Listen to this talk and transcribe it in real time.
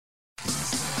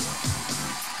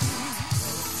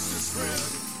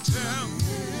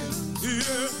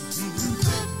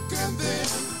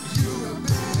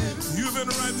You've been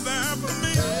right there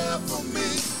for me.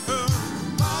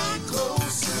 My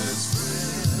closest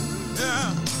friend.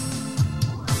 Yeah.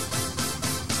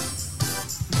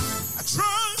 I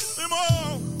tried them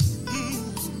all.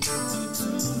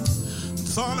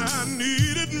 Thought I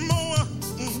needed more.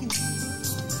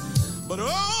 But all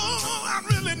I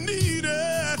really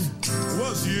needed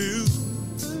was you.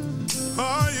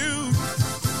 Oh, you.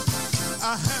 I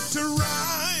had to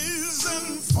rise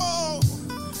and fall.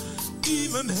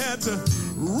 Even had to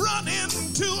run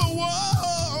into a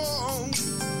wall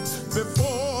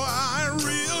before I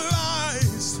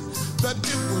realized that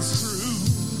it was true.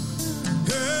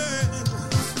 Hey,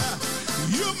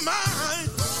 you're my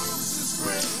closest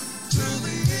friend to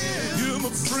the end. You're my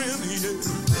friend, yeah.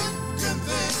 Thick and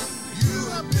thin, you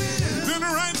have been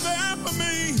right there for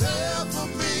me. There for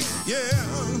me, yeah.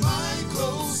 My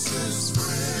closest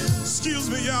friend. Excuse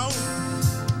me, y'all.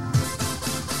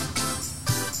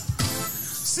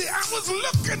 See, I was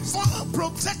looking for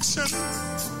protection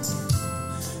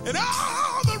in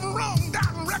all the wrong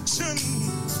direction.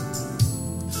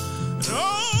 And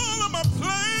all of my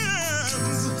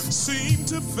plans seemed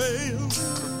to fail.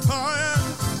 Oh, yeah.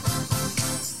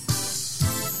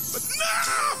 But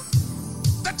now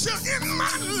that you're in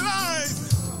my life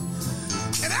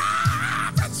and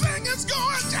everything is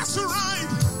going just right,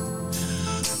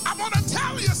 I want to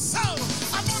tell you so.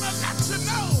 I want to let you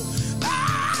know.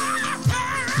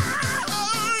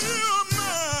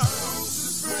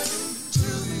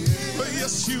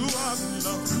 Yes, you are,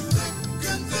 Lord. Thick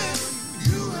and thin,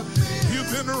 you've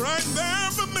been right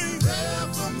there for me. There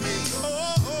for me.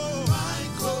 Oh, my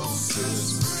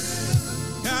closest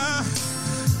friend. Yeah,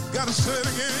 gotta say it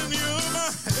again. You're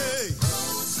my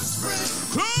closest friend.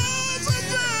 Closer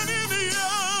than any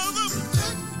other.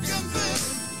 Thick and thin,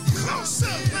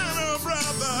 closer than a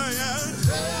brother. Yeah.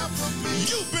 There for me.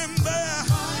 You've been there.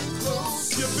 My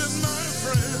closest. You've been my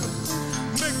friend.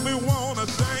 Make me wanna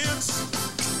dance.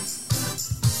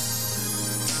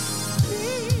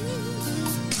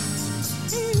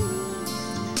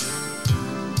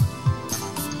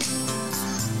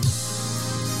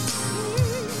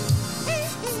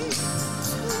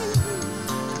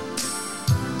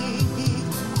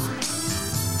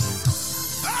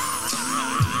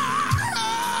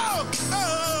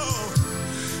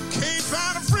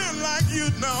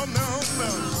 No, no, no.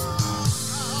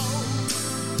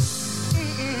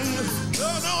 No,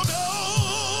 no, no.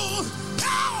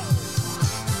 No.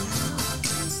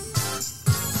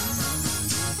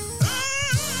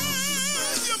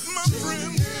 You're my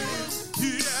friend.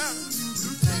 Yeah.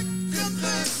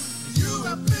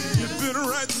 You've been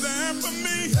right there for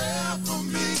me. There for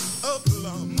me. Oh,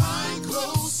 Lord. My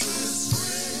closest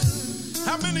friend.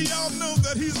 How many of y'all know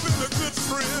that he's been a good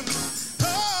friend? Oh.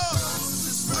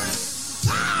 Closest friend.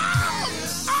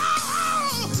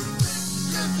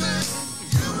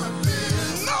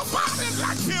 Nobody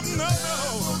like him, no.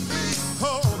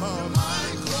 Oh, my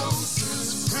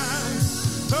closest friend.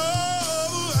 Oh,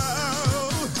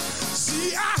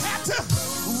 see, I had to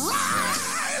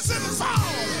rise and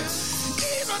fall.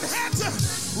 Even had to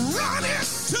run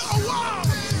into a wall.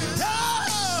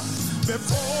 Oh,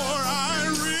 before I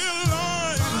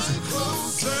realized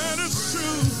that it's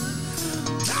true.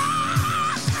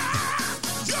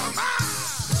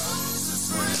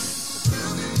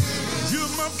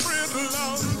 My friend,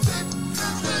 Lord,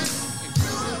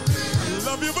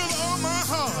 love you with all my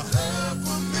heart.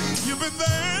 You've been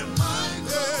there.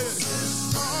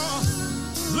 Yeah. Oh,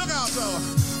 look out, though.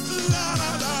 La, la,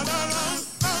 la, la, la.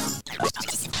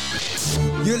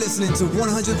 You're listening to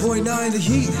 100.9 The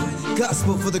Heat,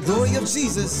 Gospel for the Glory of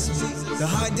Jesus, the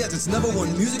High Desert's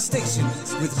 #1 music station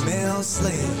with Mel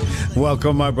Slade.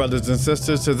 Welcome, my brothers and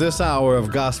sisters, to this hour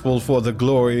of Gospel for the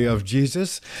Glory of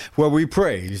Jesus, where we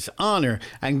praise, honor,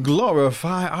 and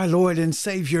glorify our Lord and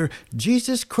Savior,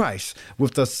 Jesus Christ,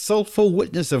 with the soulful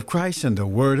witness of Christ and the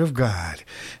Word of God.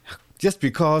 Just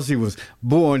because he was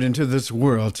born into this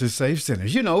world to save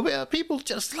sinners. You know, people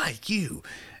just like you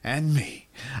and me.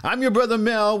 I'm your brother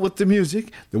Mel with the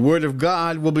music. The Word of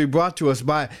God will be brought to us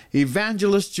by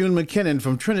Evangelist McKinnon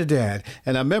from Trinidad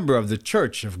and a member of the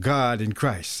Church of God in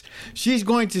Christ. She's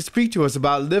going to speak to us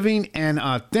about living an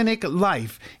authentic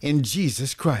life in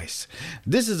Jesus Christ.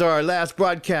 This is our last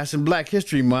broadcast in Black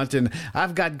History Month, and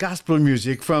I've got gospel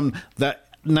music from the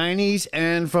 90s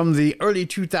and from the early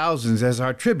 2000s as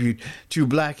our tribute to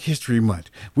Black History Month.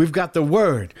 We've got the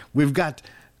Word. We've got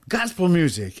gospel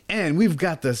music. And we've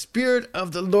got the Spirit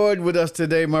of the Lord with us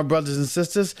today, my brothers and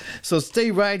sisters. So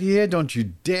stay right here. Don't you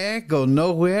dare go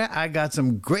nowhere. I got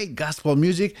some great gospel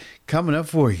music coming up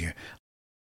for you.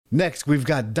 Next, we've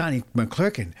got Donnie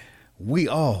McClurkin. We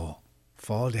all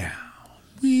fall down.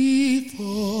 We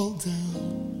fall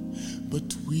down,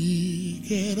 but we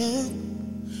get up.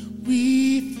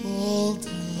 We fall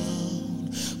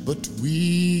down, but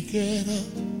we get up.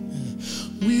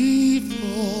 We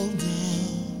fall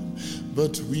down,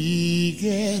 but we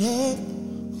get up.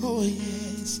 Oh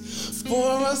yes,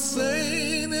 for a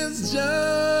saint is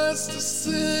just a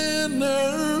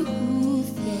sinner who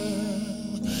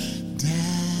fell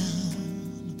down,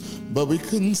 but we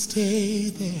couldn't stay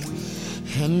there.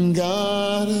 And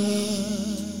God,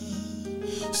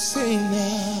 sing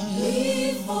now.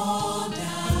 We fall down,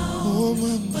 oh,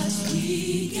 mama, but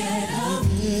we get up.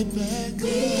 Get back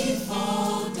We up.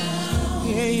 fall down,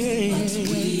 Yeah, yeah, but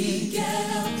yeah. we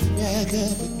get up. Back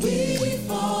up again. We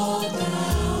fall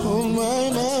down, Oh, my.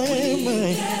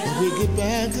 get We get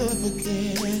back up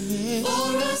again.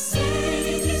 for a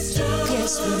saint is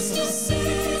Yes, we just a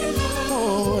sinner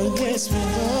Oh, yes, we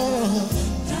know.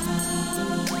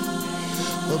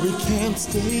 But we can't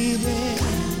stay there.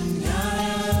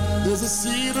 There's a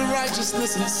seed of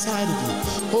righteousness inside of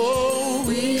you. Oh,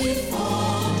 We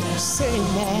fall down, say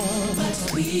now.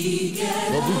 but we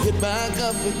get But up. we get back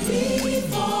up again. We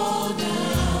fall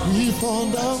down, We fall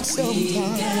down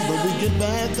sometimes, but we get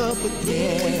back up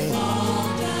again.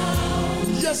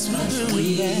 Yes, we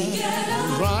do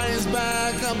that. Rise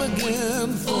back up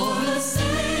again. for a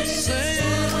saint is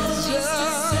Saints,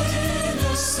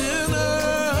 just sinner.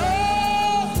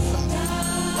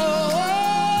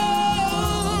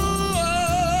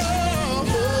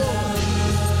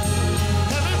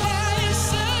 Everybody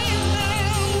say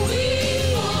now. We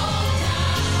fall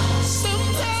down,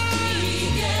 Sometimes,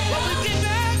 we get but we get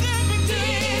back up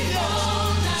again.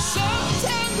 fall down,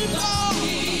 Sometimes we fall,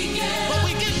 we get but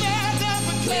we get back up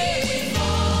again. we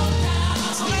fall down,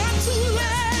 It's not too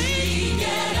late. we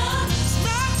get up. It's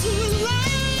not too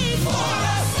late for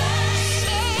us.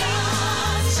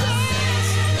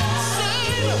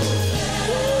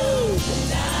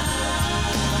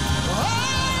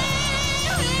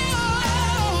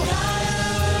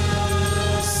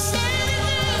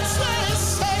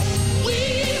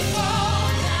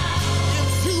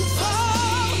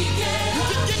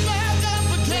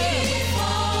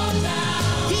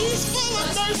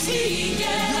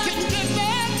 You can get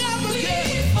back up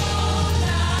again.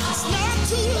 It's not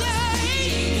too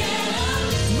late.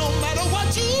 No matter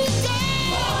what you do.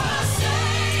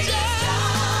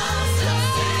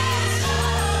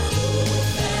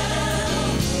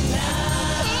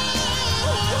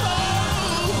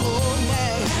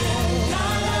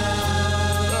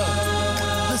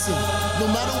 Listen, no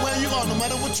matter where you are, no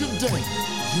matter what you've done,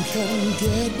 you can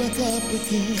get back up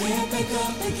again. Get back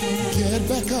up again, Get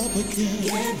back up again.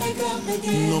 get back up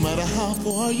again, No matter how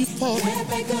far you fall, get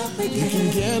back up you again, can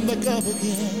get back up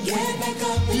again. get back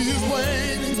up He's again,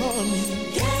 waiting on you.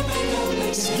 get back up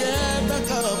Just again. get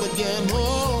back up again.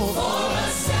 Oh, For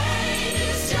a saint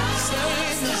is just Saint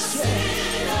is a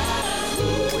sinner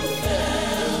who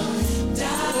fell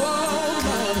down.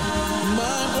 oh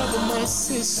my brother, my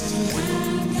sister.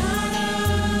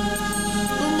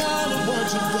 No matter what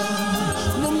you've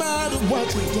done, no matter what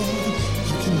you've done,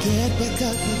 you can get back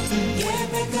up again.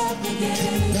 Get back up again,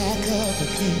 Get back up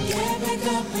again. get back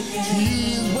up again,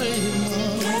 He's waiting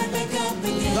on. get back up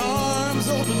again, Arms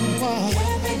open wide.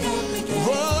 get back up again,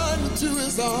 Run to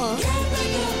his arms. get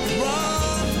back up again.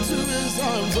 Run to his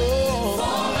arms. Oh,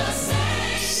 For a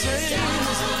saint Saint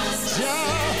is just a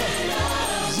John.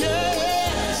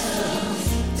 Yes.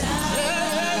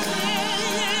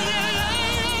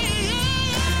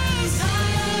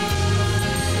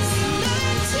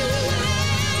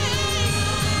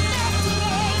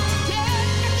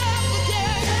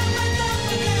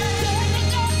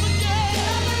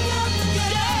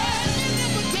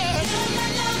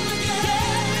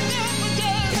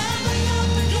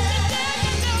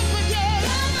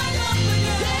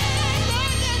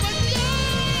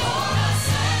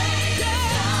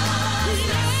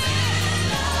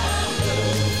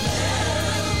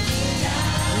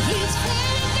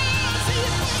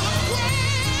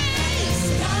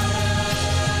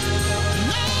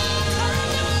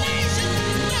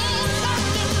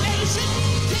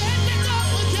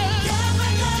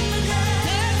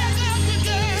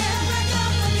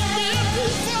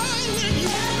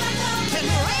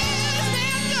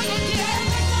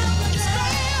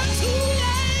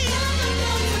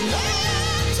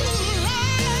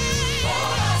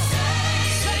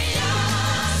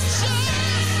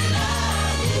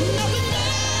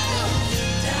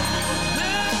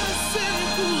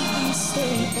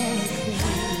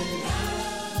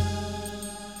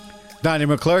 Donnie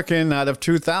McClurkin out of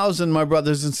 2000, my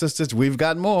brothers and sisters. We've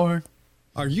got more.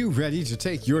 Are you ready to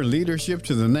take your leadership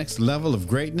to the next level of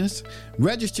greatness?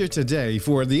 Register today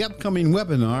for the upcoming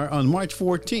webinar on March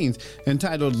 14th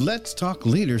entitled Let's Talk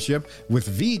Leadership with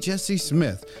V. Jesse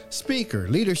Smith, speaker,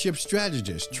 leadership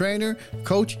strategist, trainer,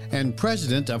 coach, and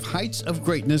president of Heights of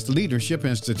Greatness Leadership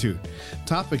Institute.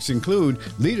 Topics include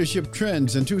leadership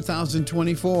trends in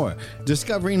 2024,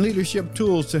 discovering leadership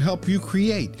tools to help you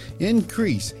create,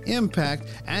 increase, impact,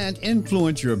 and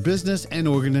influence your business and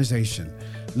organization.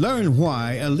 Learn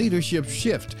why a leadership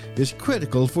shift is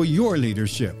critical for your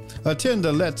leadership. Attend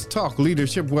the Let's Talk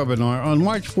Leadership webinar on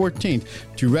March 14th.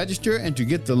 To register and to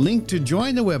get the link to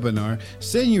join the webinar,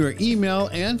 send your email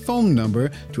and phone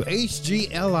number to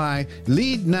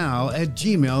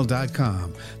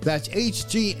hglileadnow@gmail.com. That's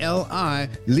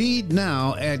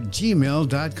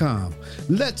hglileadnow@gmail.com.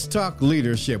 Let's Talk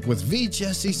Leadership with V.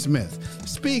 Jesse Smith,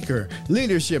 speaker,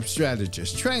 leadership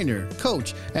strategist, trainer,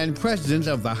 coach, and president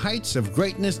of the Heights of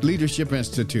Greatness Leadership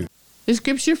Institute. The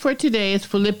scripture for today is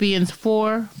Philippians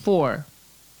 4:4.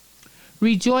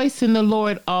 Rejoice in the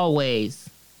Lord always.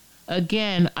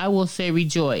 Again, I will say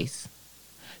rejoice.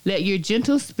 Let your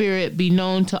gentle spirit be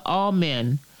known to all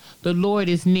men. The Lord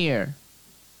is near.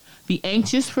 Be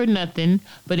anxious for nothing,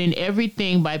 but in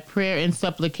everything by prayer and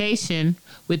supplication,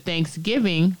 with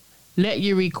thanksgiving, let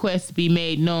your requests be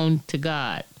made known to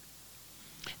God.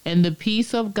 And the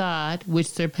peace of God, which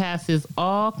surpasses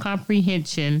all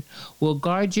comprehension, will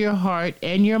guard your heart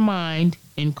and your mind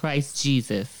in Christ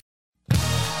Jesus.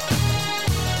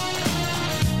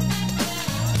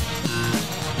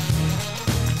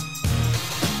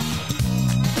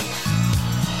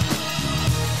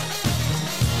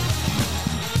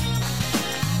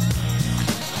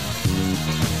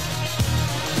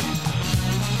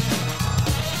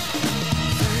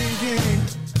 Thinking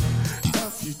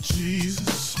of you,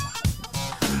 Jesus.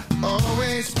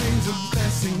 Always brings a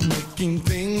blessing, making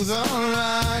things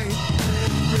alright.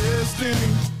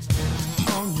 Resting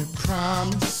on your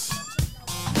promise.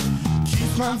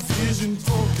 Keep my vision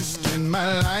focused and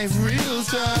my life real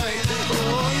tight.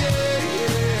 Oh yeah,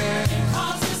 yeah.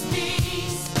 Causes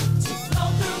peace to flow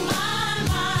through my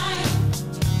mind,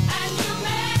 and you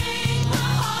make my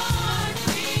heart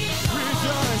rejoice.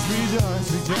 Rejoice, rejoice,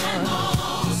 And rejoice.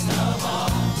 most of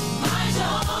all, my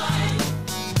joy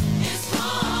is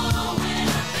full when I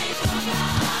think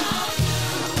about you.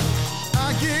 I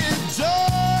get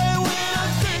joy when I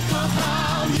think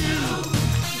about you.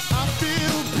 I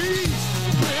feel peace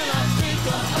when I think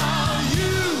about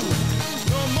you.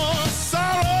 No more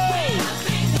sorrow. When I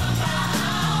think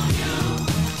about you.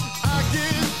 I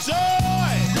get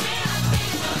joy. When I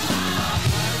think about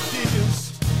you. Ideas,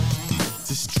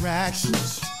 distractions,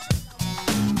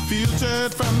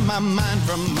 filtered from my mind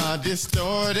from a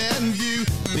distorted view.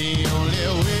 The only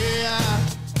way I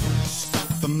stop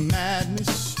the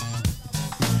madness,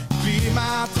 clear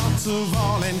my thoughts of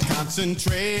all and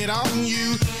concentrate on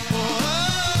you. Oh,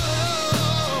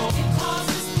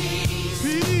 Causes peace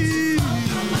peace.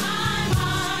 through my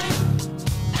mind,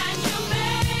 and you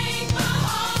make my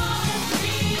heart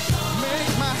rejoice.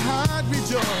 Make my heart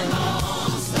rejoice.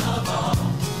 Most of all,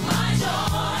 my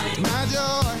joy My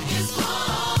joy. is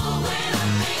full when I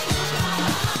think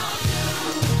about you.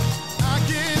 I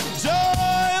get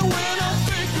joy when I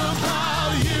think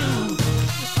about you.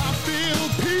 I feel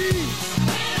peace.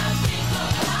 When I think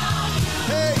about you.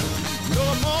 Hey, no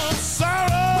more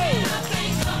sorrow. When I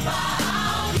think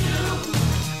about you.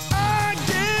 I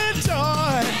get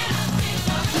joy. When I think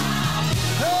about you.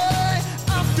 Hey, I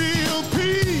feel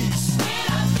peace. When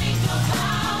I think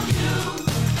about you.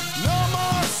 No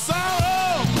more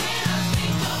sorrow. When I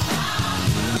think about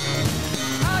you.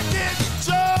 I get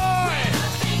joy.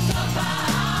 Think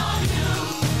about you.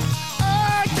 I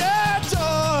get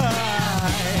joy.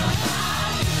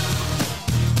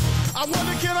 I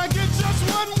wonder, can I get just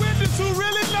one witness who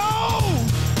really knows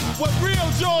what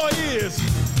real joy is?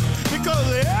 Because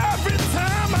every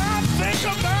time I think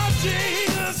about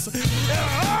Jesus and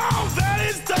all that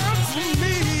He's done for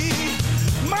me,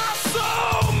 my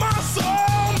soul, my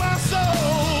soul, my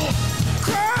soul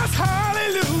cries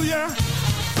hallelujah.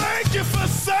 Thank you for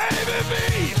saving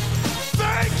me.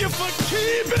 Thank you for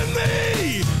keeping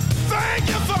me. Thank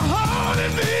you for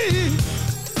holding me.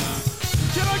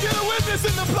 Can I get a witness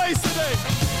in the place today?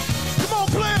 Come on,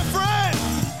 play it, friend.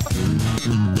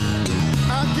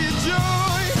 I get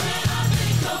joy. When I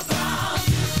think about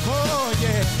you. Oh,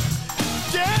 yeah.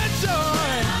 Get joy.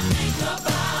 I think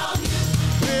about you.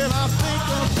 When I think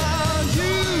about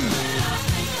you. When I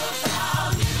think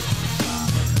about you.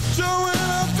 Joy when I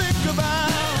think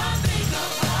about. I think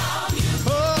about you.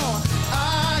 Oh, I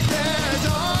get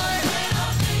joy. When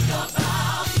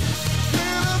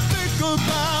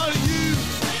about you,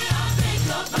 when I think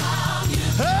about you,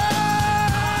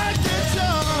 I get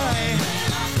joy.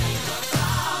 when I think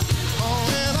about you, Oh,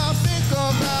 when I think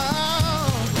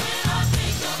about, when I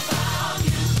think about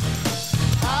you,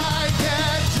 I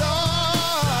get joy.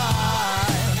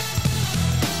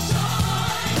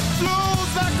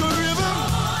 Flows like a river.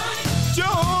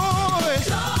 Joy,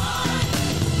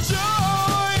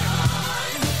 joy.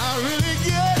 I really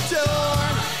get joy.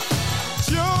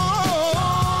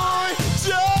 Joy,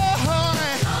 joy.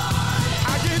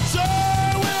 I get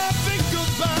joy when I think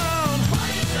about. what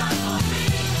he's done for me,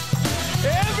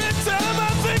 Every time I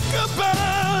think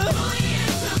about. who he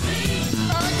is to me,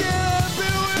 I get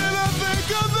happy when I think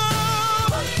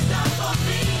about. what he's done for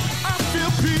me, I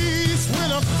feel peace when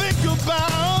I think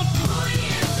about. who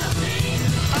he is to me,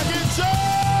 I get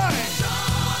joy,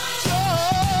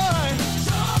 joy,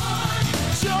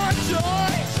 joy,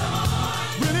 joy.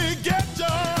 Really get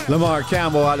joy. Lamar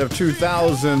Campbell out of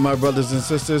 2000, my brothers and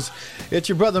sisters. It's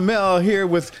your brother Mel here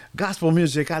with gospel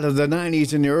music out of the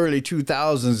 90s and the early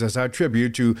 2000s as our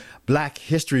tribute to Black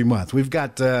History Month. We've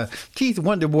got Keith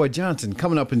Wonderboy Johnson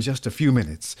coming up in just a few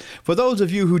minutes. For those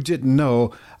of you who didn't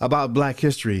know about Black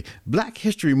History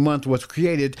Month was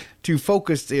created to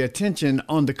focus the attention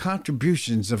on the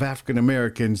contributions of African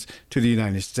Americans to the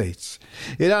United States.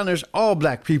 It honors all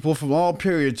black people from all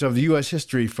periods of the U.S.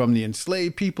 history, from the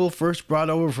enslaved people first brought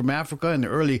over from Africa in the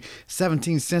early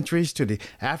 17th centuries to the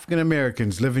African Americans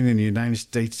living in the United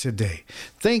States today.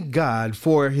 Thank God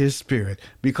for his spirit,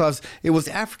 because it was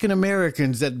African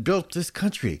Americans that built this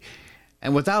country.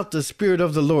 And without the Spirit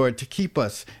of the Lord to keep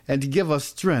us and to give us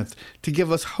strength, to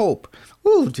give us hope,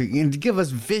 and to give us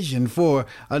vision for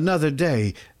another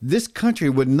day, this country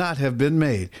would not have been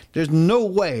made. There's no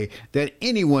way that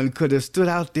anyone could have stood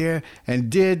out there and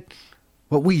did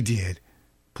what we did.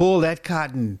 Pull that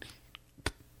cotton,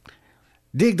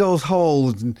 dig those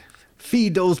holes, and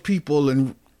feed those people,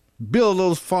 and build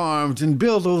those farms, and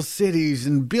build those cities,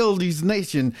 and build these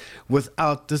nations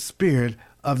without the Spirit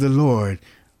of the Lord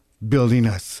building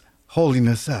us, holding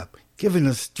us up, giving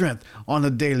us strength on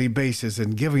a daily basis,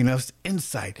 and giving us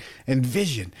insight and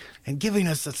vision, and giving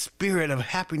us a spirit of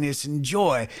happiness and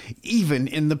joy, even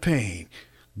in the pain.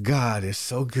 God is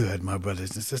so good, my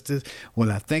brothers and sisters. When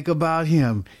I think about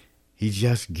him, he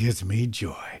just gives me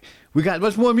joy. We got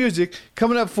much more music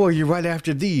coming up for you right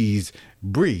after these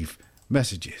brief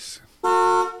messages.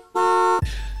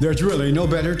 There's really no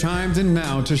better time than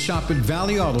now to shop at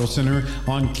Valley Auto Center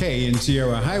on K and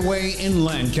Sierra Highway in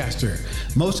Lancaster.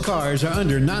 Most cars are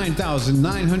under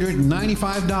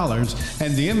 $9,995,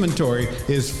 and the inventory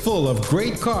is full of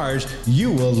great cars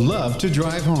you will love to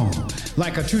drive home.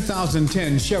 Like a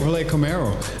 2010 Chevrolet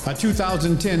Camaro, a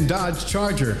 2010 Dodge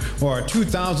Charger, or a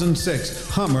 2006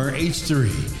 Hummer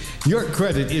H3. Your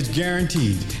credit is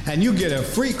guaranteed, and you get a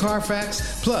free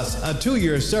Carfax, plus a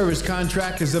 2-year service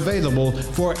contract is available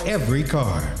for every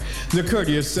car. The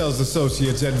courteous sales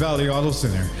associates at Valley Auto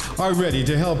Center are ready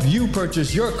to help you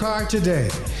purchase your car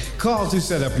today. Call to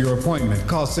set up your appointment.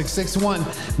 Call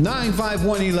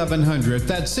 661-951-1100.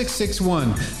 That's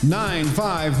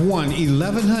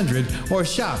 661-951-1100. Or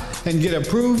shop and get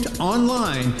approved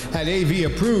online at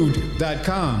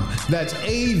avapproved.com. That's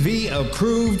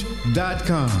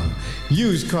avapproved.com.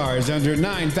 Used cars under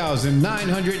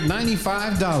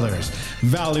 $9,995.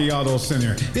 Valley Auto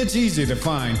Center. It's easy to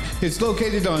find. It's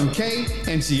located on K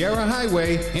and Sierra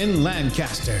Highway in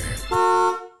Lancaster.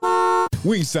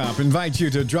 Wingstop invites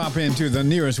you to drop into the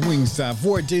nearest Wingstop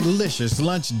for a delicious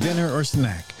lunch, dinner, or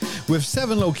snack. With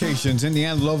 7 locations in the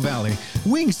Antelope Valley,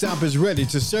 Wingstop is ready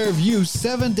to serve you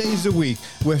 7 days a week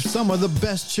with some of the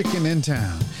best chicken in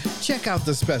town. Check out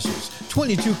the specials: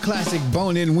 22 classic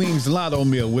bone-in wings lotto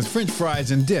meal with french fries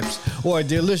and dips, or a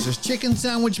delicious chicken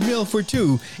sandwich meal for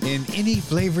 2 in any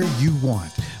flavor you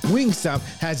want. Wingstop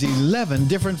has 11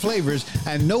 different flavors,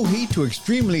 and no heat to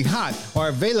extremely hot are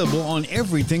available on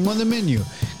everything on the menu.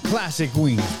 Classic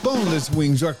wings, boneless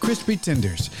wings, or crispy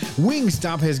tenders.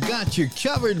 Wingstop has got you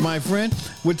covered, my friend,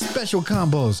 with special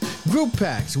combos, group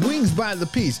packs, wings by the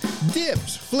piece,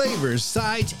 dips, flavors,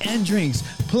 sides, and drinks,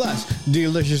 plus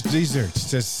delicious desserts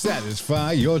to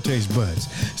satisfy your taste buds.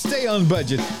 Stay on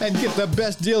budget and get the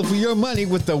best deal for your money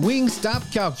with the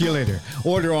Wingstop calculator.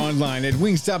 Order online at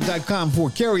wingstop.com for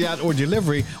carryout or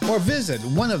delivery, or visit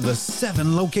one of the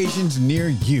 7 locations near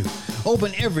you.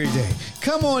 Open every day.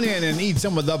 Come on in and eat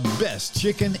some of the best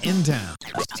chicken in town.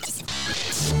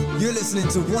 You're listening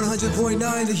to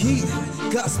 100.9 The Heat,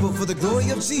 gospel for the glory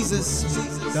of Jesus.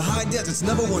 the High Desert's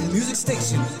 #1 music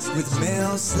station with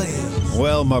Mel Slade.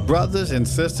 Well, my brothers and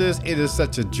sisters, it is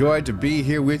such a joy to be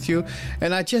here with you.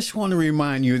 And I just want to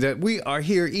remind you that we are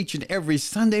here each and every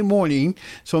Sunday morning.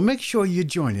 So make sure you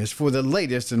join us for the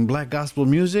latest in black gospel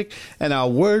music and our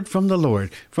word from the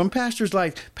Lord. From pastors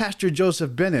like Pastor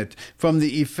Joseph Bennett from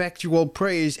the Effectual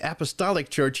Praise Apostolic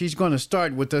Church. He's going to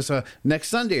start with us next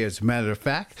Sunday, as a matter of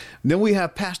fact. Then we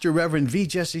have Pastor Reverend V.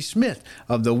 Jesse Smith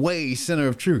of the Way Center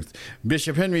of Truth.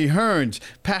 Bishop Henry Hearns,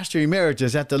 Pastor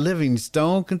Emeritus at the Living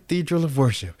Stone Cathedral of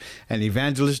Worship. And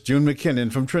Evangelist June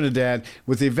McKinnon from Trinidad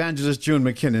with Evangelist June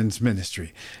McKinnon's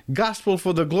ministry. Gospel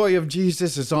for the Glory of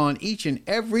Jesus is on each and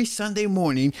every Sunday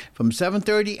morning from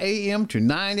 7:30 a.m. to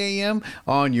 9 a.m.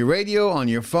 on your radio, on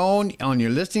your phone, on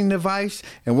your listening device.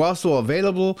 And we're also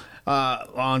available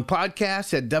on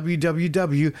podcasts at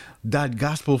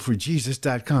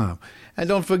www.gospelforjesus.com. And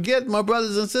don't forget, my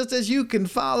brothers and sisters, you can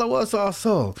follow us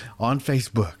also on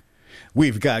Facebook.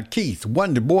 We've got Keith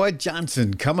Wonderboy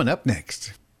Johnson coming up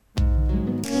next.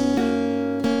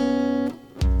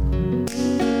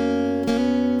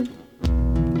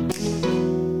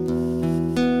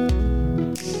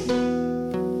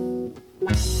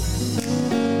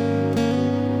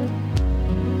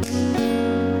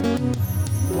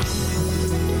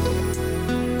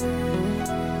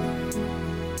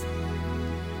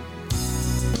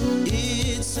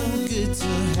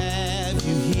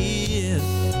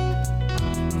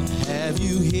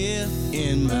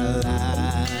 In my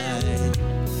life,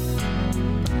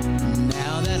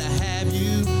 now that I have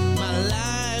you, my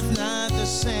life not the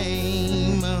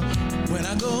same. When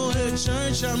I go to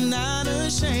church, I'm not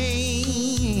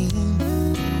ashamed.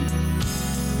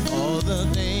 All the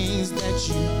things that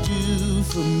you do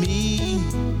for me,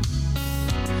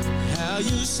 how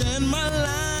you set my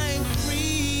life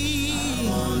free. I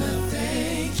wanna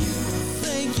thank you,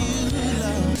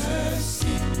 Lord. Mercy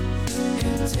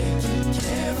and taking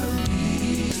care of me.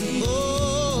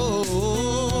 Oh,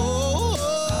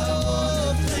 I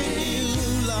wanna thank you,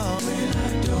 Lord. When I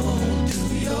don't do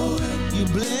your will, you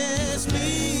bless me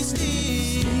still.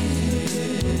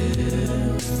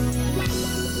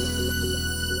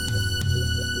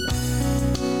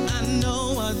 I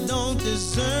know I don't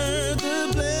deserve the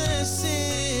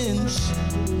blessings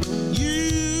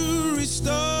you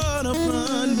restored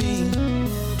upon me.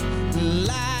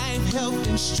 Life, health,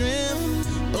 and strength,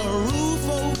 a roof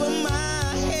over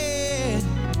my head,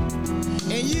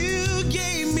 and you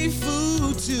gave me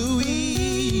food to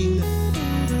eat.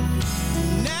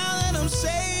 Now that I'm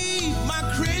saved, my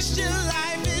Christian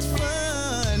life is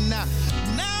fun. Now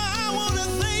I want to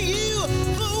thank you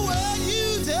for what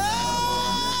you done.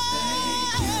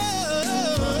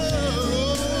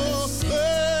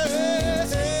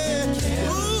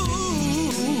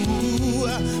 Ooh,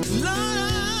 Lord, I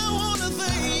want to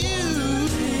thank you.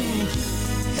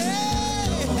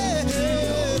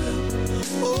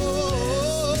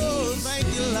 Oh, thank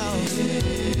you, Lord.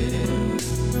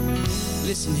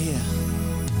 Listen here.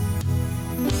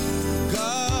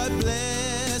 God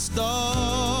blessed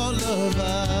all of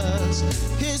us.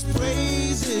 His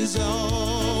praises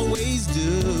always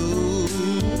do.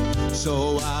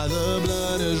 So while the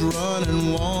blood is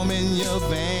running warm in your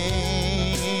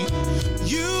vein,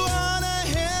 you ought to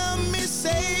hear me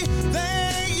say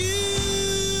thank you.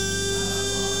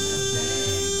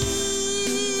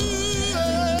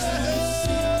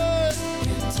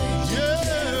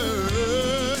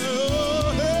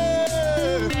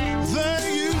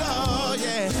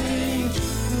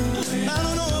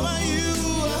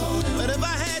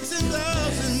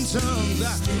 Tongues,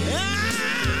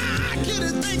 I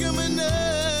couldn't think of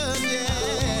enough,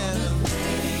 yeah.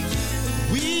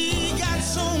 We got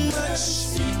so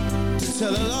much to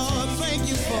tell the Lord thank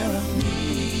you for.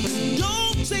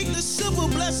 Don't take the simple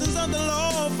blessings of the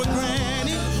Lord for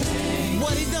granted.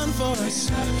 What He done for us,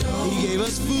 He gave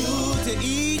us food to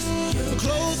eat,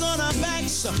 clothes on our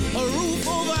backs, a roof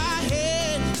over our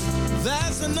head.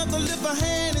 That's enough to lift a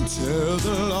hand and tell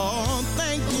the Lord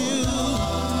thank you.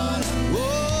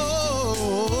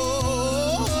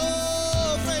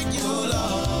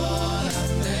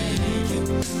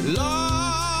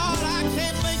 Lord, I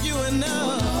can't thank you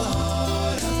enough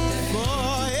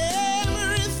for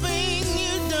everything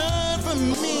you've done for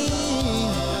me.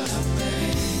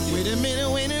 Wait a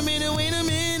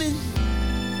minute.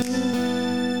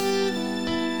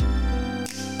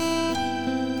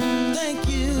 Thank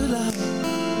you, Lord.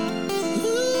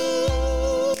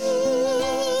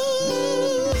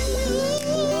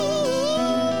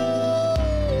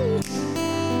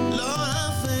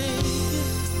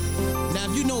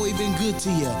 Good to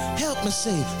you. Help me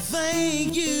say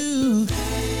thank you. Thank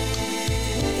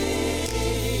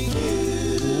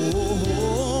you.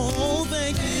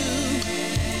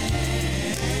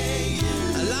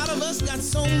 us got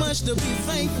so much to be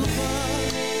thankful for.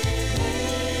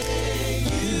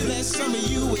 He blessed some of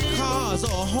you with cars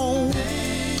or a home.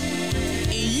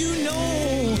 And you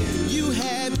know you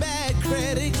had bad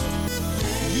credit.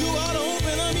 You ought to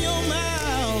open up your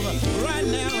mouth right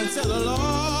now and tell the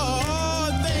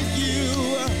Lord, thank you.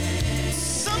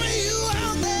 Some of you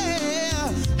out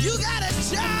there, you got a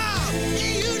job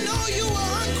and you know you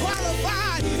were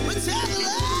unqualified, but tell the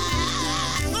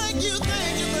Lord, thank you,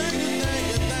 thank you, thank you, thank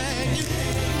you, thank you.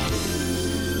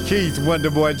 Keith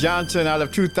Wonderboy Johnson out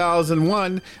of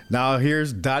 2001. Now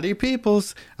here's Dottie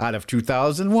Peoples out of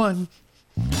 2001.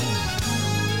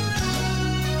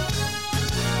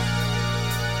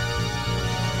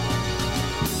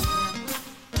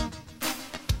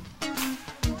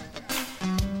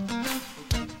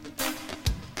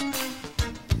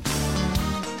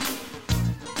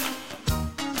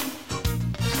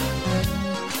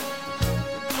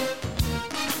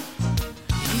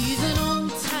 He's an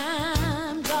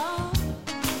on-time God.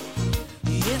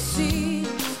 Yes, he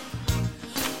is.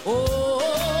 Oh,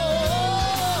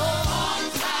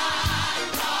 on-time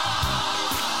God.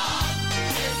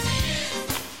 Yes, he is.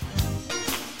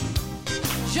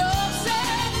 Job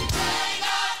said, may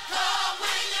not come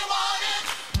when you want it,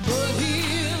 but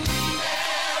he'll be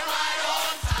there right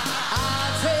on time. I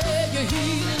tell you,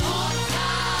 he's an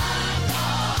on-time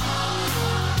God.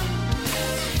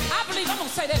 I believe I'm gonna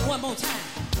say that one more time.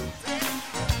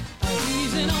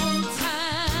 He's an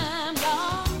on-time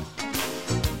God.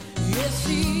 Yes,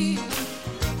 he is.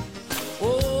 Oh,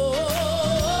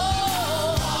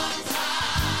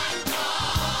 on-time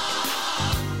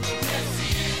God. Yes, he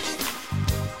is.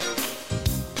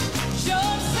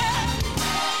 Job said,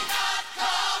 may not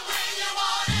come when you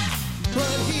want it,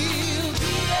 but he'll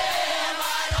be there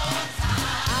right on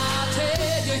time. I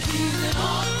tell you, he's an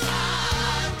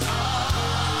on-time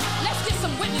God. Let's get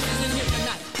some witnesses in here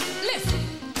tonight. Listen.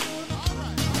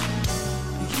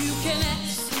 You can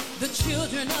ask the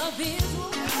children of Israel.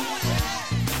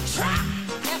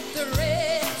 Trapped at the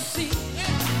Red Sea.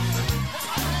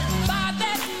 By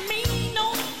that mean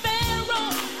old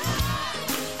Pharaoh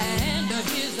and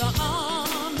his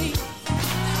army.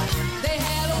 They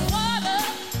had water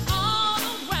all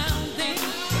around them,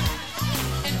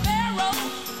 and Pharaoh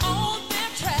on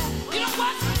their track. You know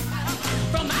what?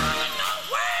 From out of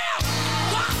nowhere,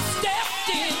 God stepped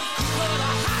in, put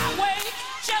a highway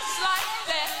just like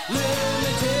that. Let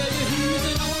me tell you, he's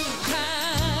an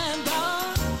on-time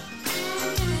God.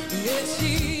 Yes,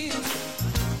 he is.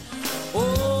 Oh,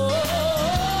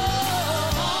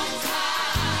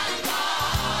 on-time God.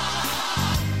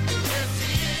 Yes,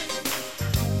 he is.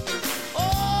 Oh,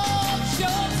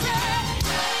 sure said,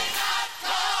 may not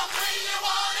come when you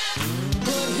want it,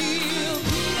 but he'll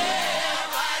be there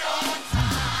right on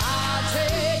time. I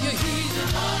tell you, he's an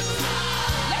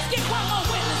on-time. Let's get one more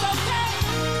witness, okay?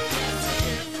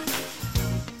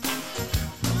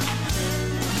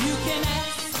 You can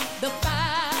ask the 5,000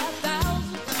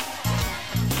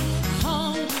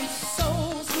 hungry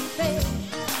souls he fed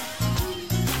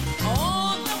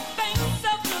on the banks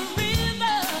of the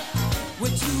river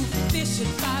with 2 fish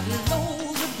and 5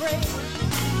 loaves of bread.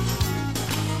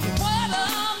 What a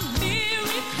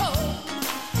miracle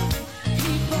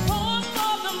he performed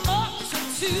for the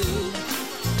multitude.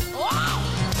 Oh,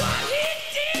 what he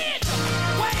did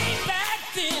way back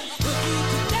then will do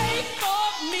today for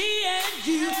me and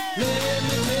you. Let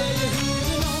me tell you, he's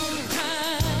an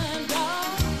on-time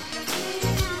God.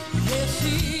 Yes,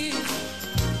 he is.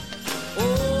 Oh,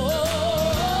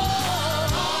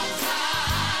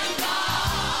 on-time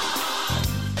God.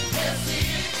 Yes, he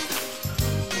is.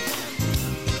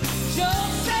 Job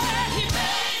said he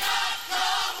may not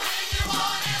come when you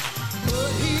want it,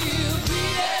 but he'll be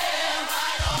there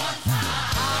right on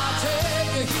time. I'll tell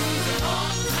you, he's an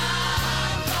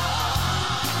on-time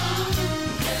God.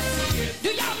 Yes, he is. Do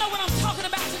y'all know what I'm talking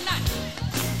about tonight?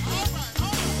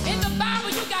 In the Bible,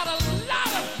 you got a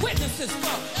lot of witnesses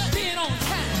for being on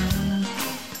time.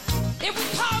 If we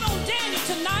called on Daniel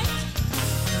tonight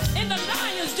in the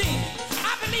lion's den,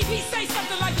 I believe he'd say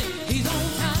something like this. He's on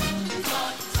time. He's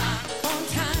on time. On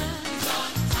time. He's on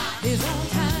time. He's on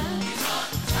time. He's on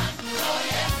time. Oh,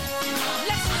 yeah.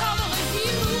 Let's call on the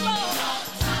Hebrew boys.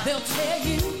 They'll tell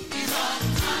you. He's on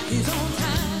time. He's on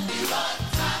time. He's on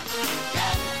time.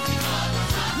 Yeah. He's on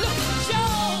time. Look at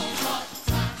Job.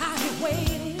 How he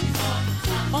waited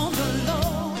on the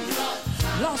Lord.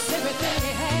 Lost everything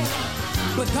he had,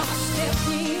 but God stepped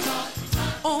in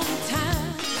on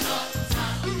time.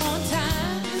 On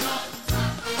time.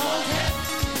 On time.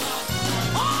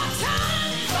 On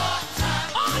time.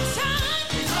 On time.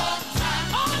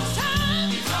 On time.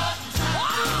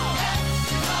 Wow.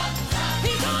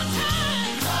 He's on time.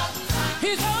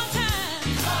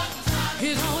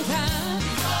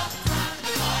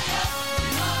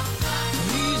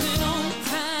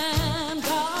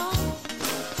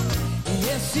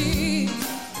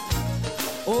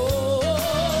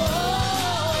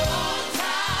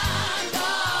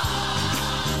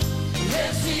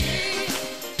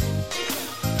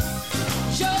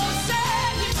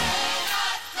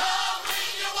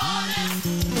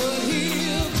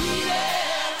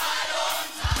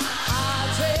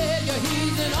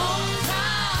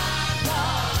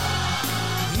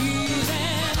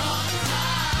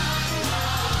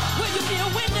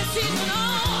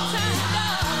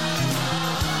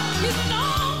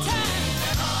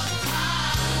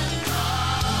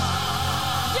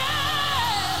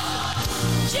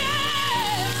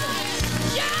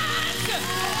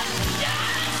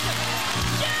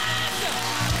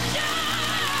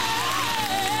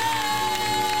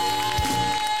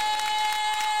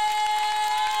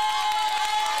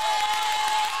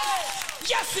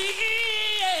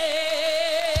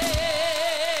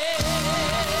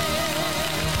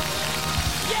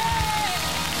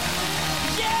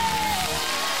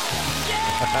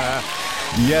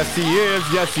 Yes, he is.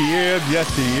 Yes, he is.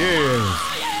 Yes, he is.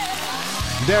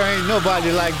 There ain't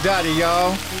nobody like Daddy,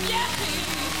 y'all.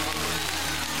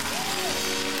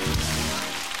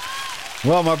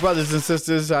 Well, my brothers and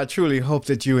sisters, I truly hope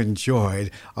that you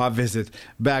enjoyed our visit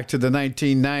back to the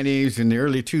 1990s and the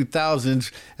early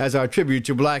 2000s as our tribute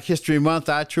to Black History Month.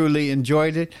 I truly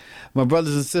enjoyed it. My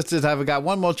brothers and sisters, I've got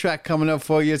one more track coming up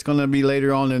for you. It's going to be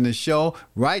later on in the show.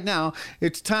 Right now,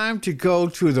 it's time to go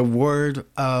to the Word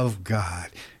of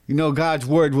God. You know, God's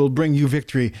word will bring you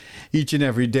victory each and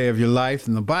every day of your life.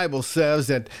 And the Bible says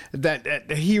that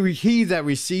he that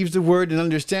receives the word and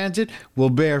understands it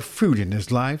will bear fruit in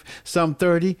his life. Some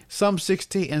 30, some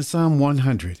 60, and some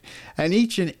 100. And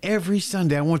each and every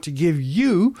Sunday, I want to give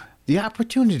you the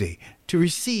opportunity to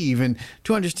receive and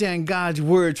to understand God's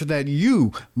word so that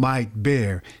you might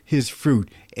bear his fruit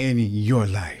in your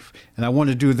life. And I want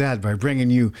to do that by bringing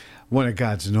you one of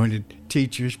God's anointed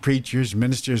teachers, preachers,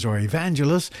 ministers, or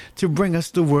evangelists to bring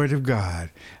us the Word of God.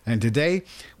 And today,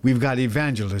 we've got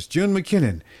Evangelist June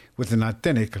McKinnon with an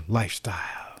authentic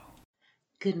lifestyle.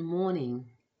 Good morning.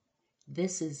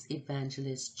 This is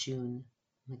Evangelist June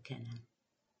McKinnon.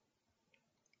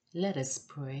 Let us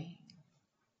pray.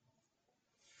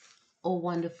 O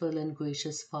wonderful and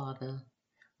gracious Father,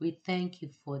 we thank you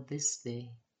for this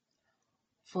day.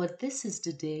 For this is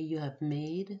the day you have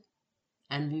made,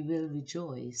 and we will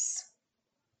rejoice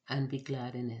and be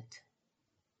glad in it.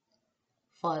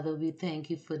 Father, we thank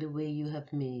you for the way you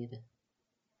have made.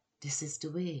 This is the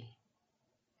way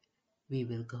we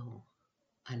will go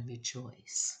and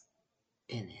rejoice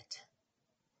in it.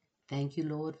 Thank you,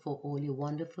 Lord, for all your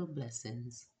wonderful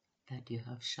blessings that you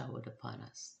have showered upon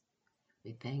us.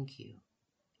 We thank you.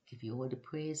 Give you all the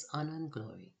praise, honor, and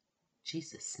glory. In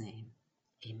Jesus' name,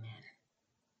 amen.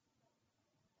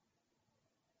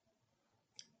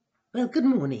 Well, good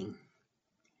morning.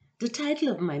 The title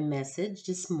of my message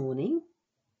this morning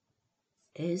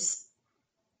is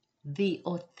The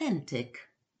Authentic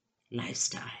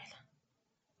Lifestyle.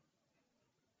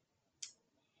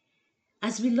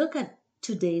 As we look at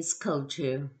today's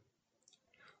culture,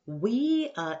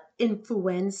 we are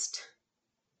influenced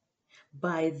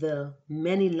by the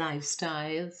many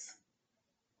lifestyles,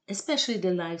 especially the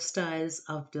lifestyles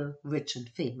of the rich and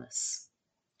famous.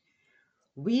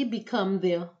 We become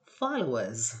their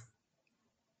followers.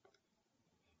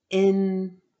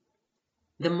 In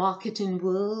the marketing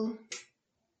world,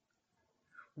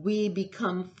 we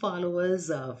become followers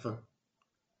of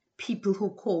people who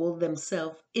call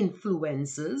themselves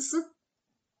influencers,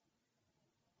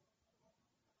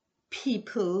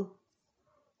 people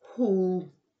who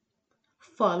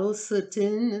follow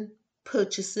certain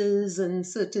purchases and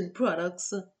certain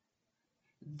products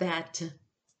that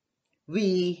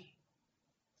we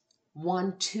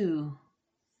want to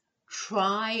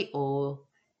try or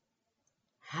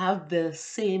have the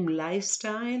same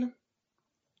lifestyle,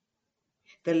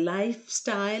 the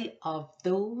lifestyle of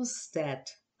those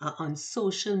that are on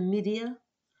social media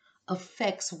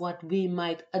affects what we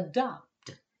might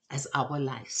adopt as our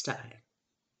lifestyle.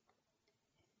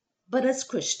 But as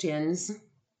Christians,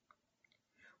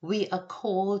 we are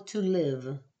called to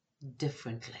live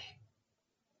differently.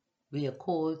 We are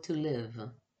called to live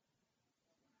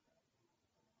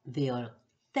the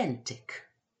authentic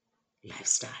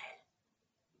lifestyle.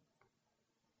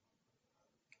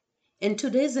 In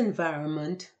today's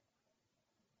environment,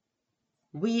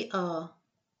 we are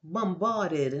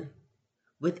bombarded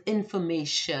with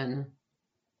information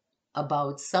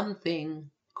about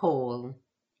something called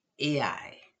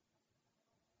AI.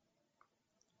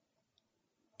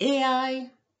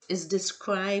 AI is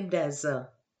described as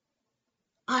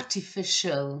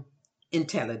artificial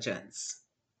intelligence.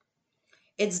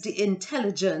 It's the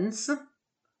intelligence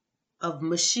of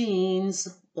machines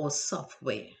or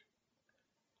software.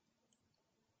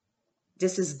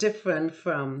 This is different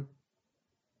from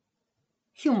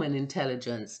human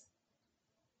intelligence.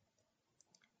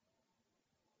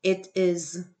 It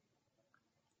is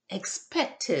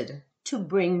expected to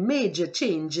bring major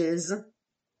changes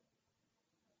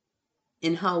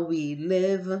in how we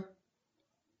live,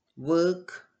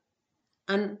 work,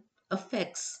 and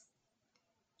affects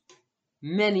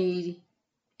many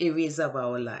areas of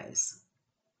our lives.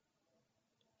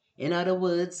 In other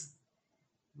words,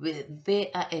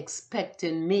 they are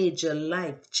expecting major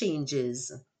life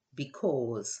changes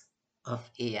because of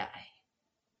AI.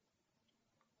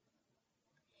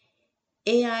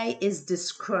 AI is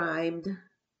described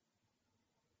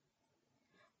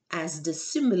as the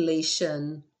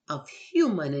simulation of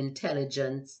human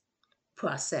intelligence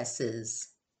processes.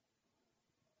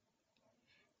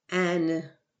 And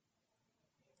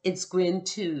it's going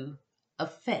to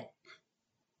affect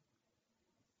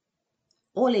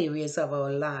all areas of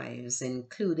our lives,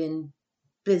 including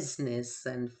business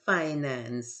and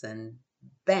finance and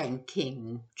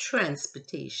banking,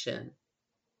 transportation,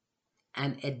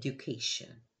 and education.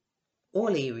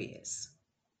 All areas.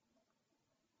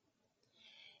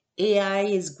 AI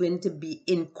is going to be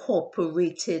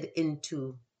incorporated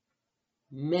into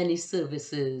many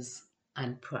services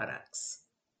and products.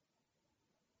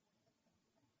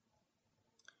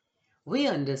 We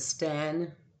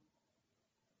understand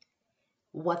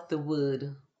what the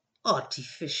word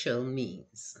artificial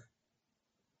means.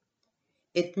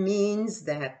 It means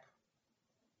that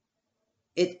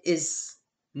it is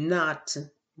not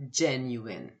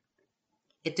genuine.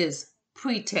 It is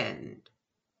pretend,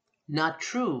 not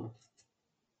true,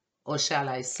 or shall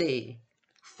I say,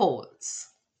 false,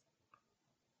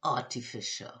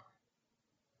 artificial,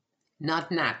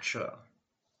 not natural.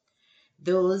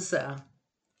 Those are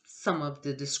some of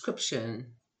the description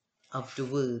of the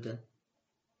word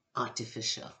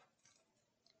artificial.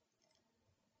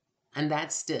 And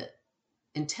that's the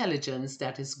intelligence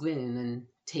that is going and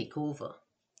take over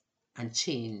and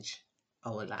change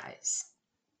our lives.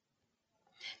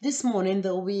 This morning,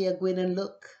 though, we are going to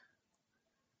look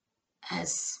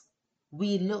as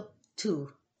we look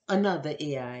to another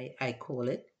AI, I call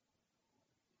it.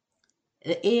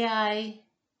 The AI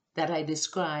that I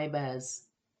describe as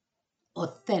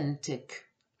authentic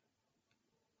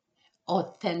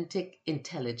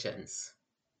intelligence,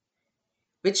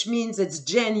 which means it's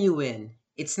genuine,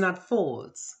 it's not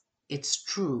false, it's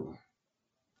true.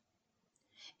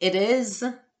 It is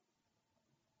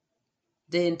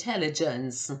the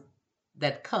intelligence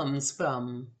that comes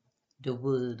from the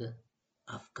Word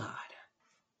of God.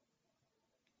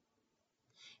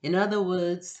 In other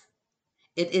words,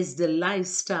 it is the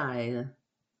lifestyle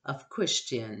of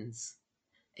Christians.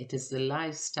 It is the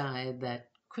lifestyle that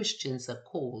Christians are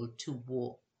called to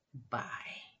walk by.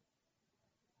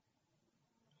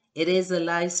 It is a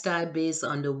lifestyle based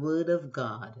on the Word of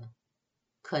God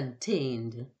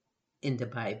contained in the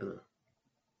Bible.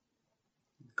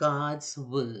 God's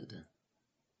Word,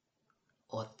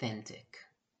 authentic,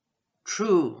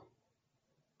 true,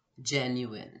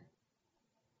 genuine.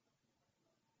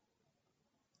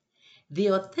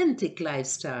 The authentic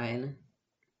lifestyle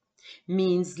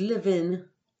means living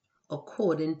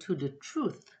according to the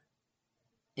truth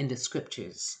in the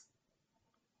scriptures.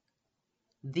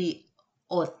 The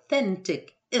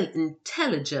authentic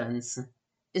intelligence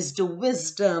is the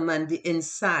wisdom and the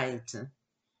insight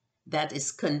that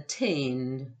is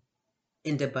contained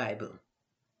in the Bible.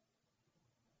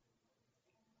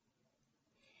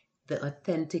 The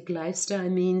authentic lifestyle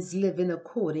means living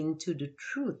according to the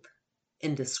truth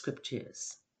in the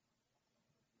scriptures.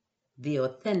 The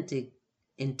authentic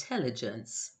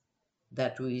intelligence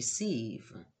that we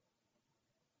receive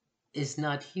is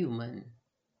not human.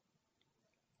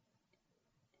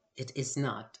 It is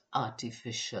not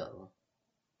artificial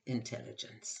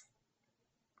intelligence.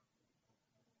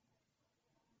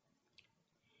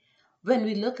 When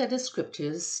we look at the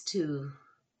scriptures to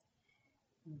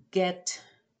get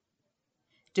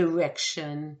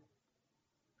direction,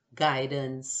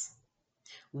 guidance,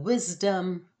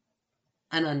 wisdom,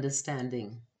 and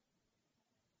understanding,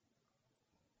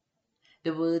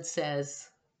 the word says,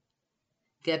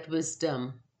 get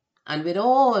wisdom, and with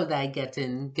all thy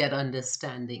getting, get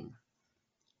understanding.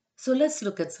 So let's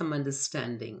look at some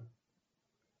understanding.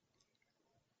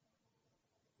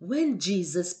 When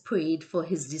Jesus prayed for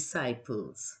his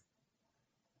disciples,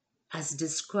 as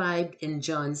described in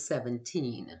John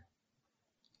 17,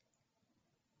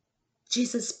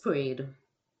 Jesus prayed,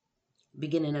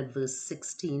 beginning at verse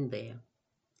 16 there,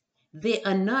 they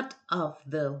are not of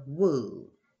the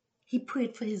world. He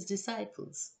prayed for his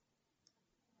disciples.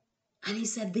 And he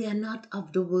said, they are not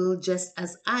of the world just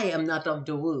as I am not of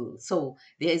the world. So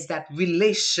there is that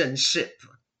relationship.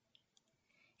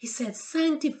 He said,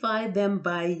 sanctify them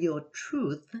by your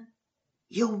truth.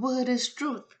 Your word is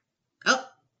truth. Oh,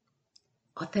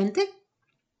 authentic.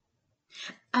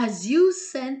 As you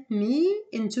sent me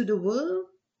into the world,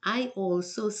 I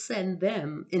also send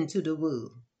them into the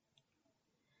world.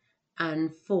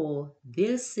 And for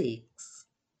their sakes,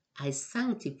 I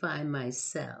sanctify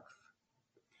myself,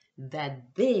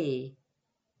 that they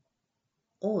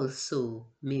also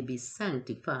may be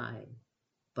sanctified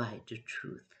by the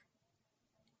truth.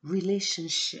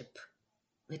 Relationship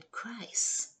with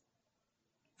Christ.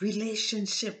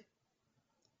 Relationship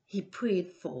he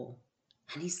prayed for.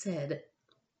 And he said,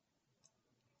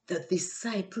 The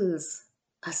disciples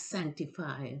are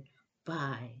sanctified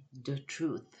by the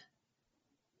truth.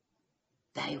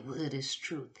 Thy word is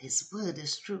truth. His word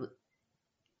is truth.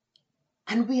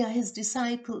 And we are his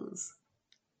disciples.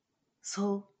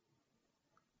 So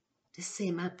the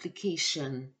same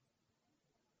application.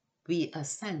 We are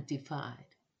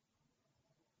sanctified.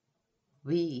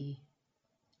 We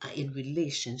are in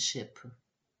relationship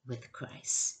with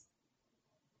Christ.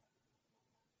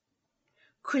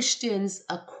 Christians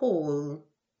are called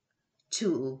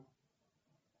to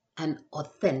an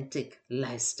authentic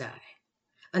lifestyle,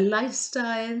 a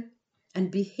lifestyle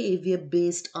and behavior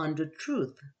based on the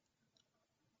truth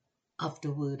of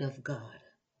the Word of God.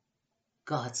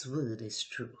 God's Word is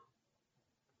true.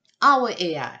 Our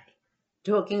AI,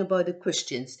 talking about the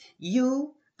Christians,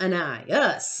 you and I,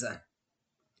 us,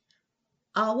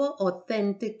 our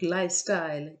authentic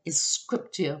lifestyle is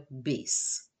scripture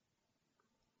based.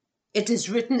 It is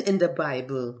written in the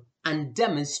Bible and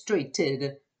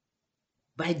demonstrated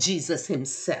by Jesus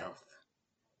himself.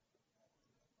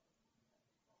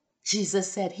 Jesus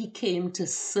said he came to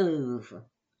serve.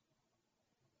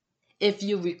 If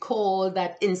you recall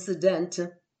that incident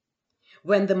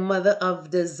when the mother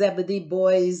of the Zebedee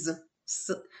boys,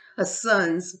 her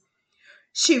sons,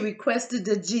 she requested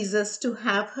that Jesus to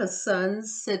have her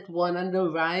sons sit one on the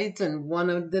right and one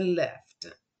on the left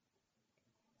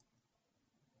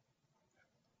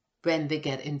when they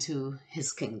get into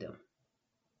his kingdom.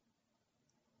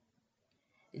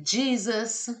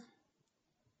 Jesus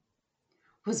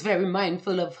was very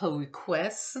mindful of her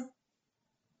request,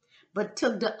 but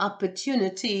took the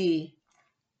opportunity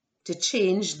to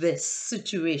change this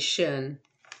situation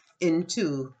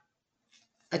into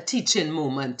a teaching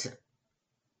moment.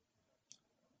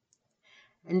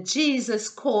 And Jesus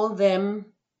called them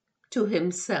to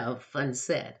himself and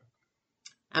said,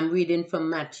 I'm reading from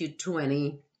Matthew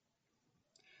 20,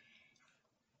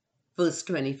 verse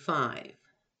 25.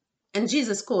 And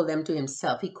Jesus called them to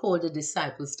himself. He called the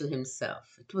disciples to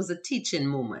himself. It was a teaching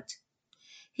moment.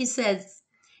 He says,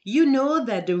 you know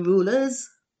that the rulers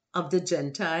of the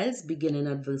Gentiles, beginning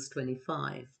at verse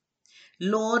 25,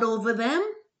 lord over them,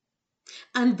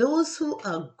 and those who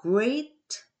are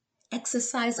great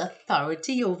exercise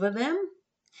authority over them.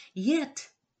 Yet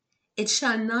it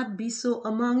shall not be so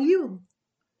among you.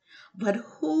 But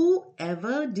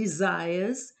whoever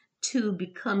desires to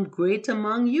become great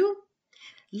among you,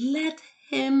 let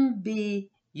him be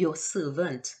your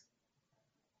servant.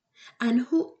 And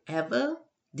whoever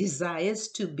desires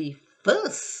to be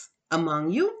first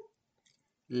among you,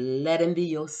 let him be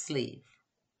your slave.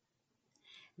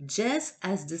 Just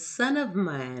as the Son of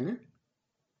Man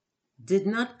did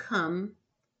not come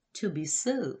to be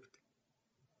served,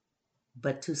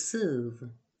 but to serve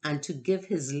and to give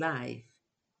his life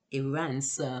a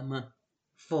ransom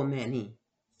for many.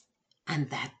 And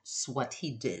that's what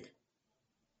he did.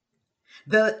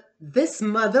 This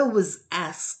mother was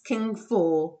asking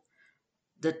for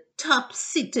the top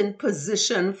seating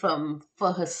position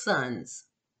for her sons.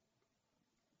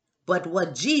 But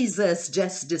what Jesus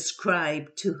just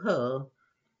described to her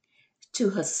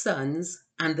sons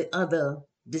and the other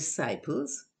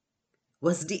disciples,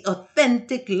 was the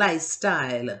authentic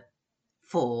lifestyle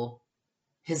for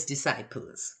his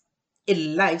disciples. A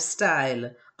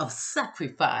lifestyle of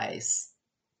sacrifice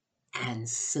and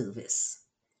service.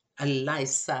 A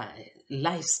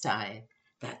lifestyle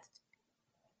that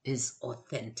is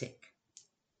authentic.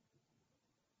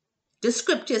 The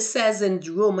scripture says in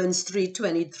Romans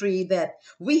 3:23 that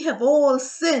we have all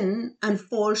sinned and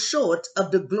fall short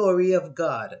of the glory of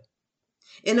God.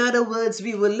 In other words,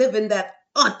 we were living that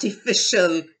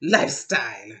artificial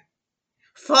lifestyle,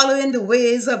 following the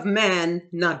ways of man,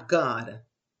 not God.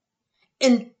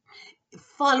 In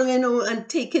following and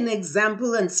taking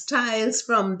example and styles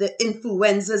from the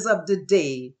influencers of the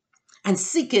day and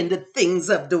seeking the things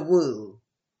of the world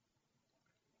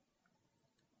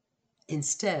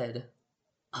instead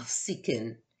of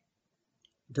seeking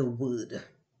the word.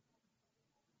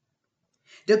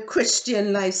 The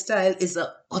Christian lifestyle is an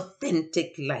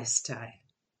authentic lifestyle.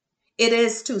 It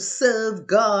is to serve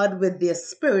God with their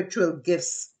spiritual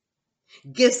gifts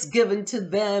given to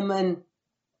them and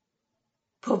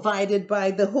provided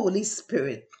by the Holy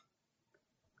Spirit.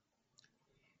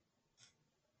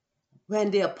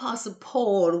 When the Apostle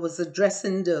Paul was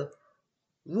addressing the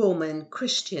Roman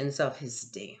Christians of his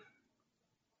day,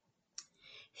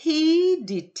 he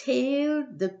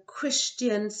detailed the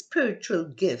Christian spiritual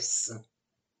gifts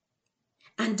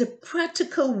and the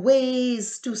practical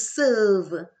ways to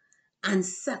serve and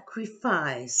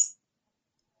sacrifice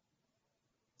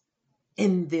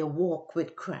in their walk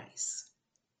with Christ.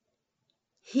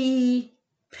 He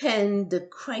pen the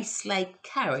Christ-like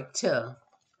character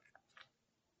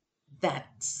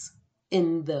that's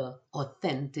in the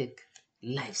authentic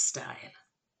lifestyle.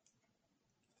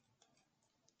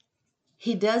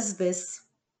 He does this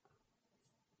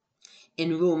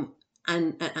in Rome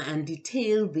and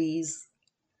detail these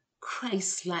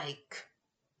Christ-like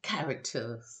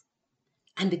characters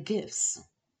and the gifts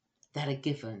that are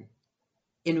given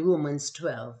in Romans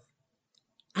 12.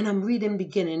 And I'm reading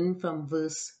beginning from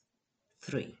verse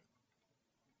 3.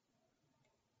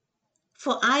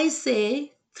 For I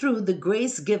say, through the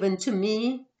grace given to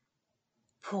me,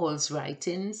 Paul's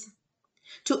writings,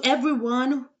 to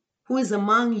everyone who is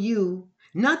among you,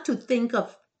 not to think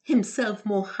of himself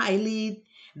more highly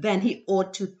than he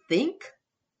ought to think,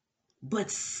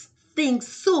 but think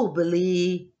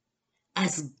soberly,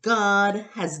 as God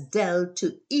has dealt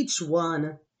to each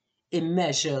one a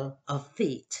measure of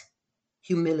faith,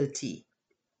 humility.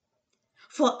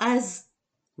 For as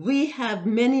we have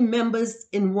many members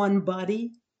in one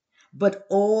body, but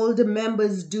all the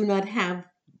members do not have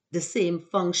the same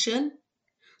function,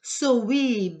 so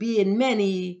we, being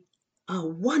many, are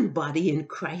one body in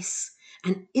Christ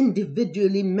and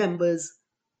individually members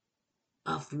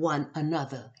of one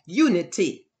another.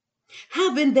 Unity.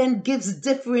 Having then gifts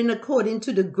differing according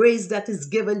to the grace that is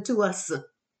given to us,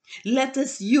 let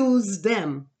us use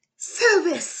them.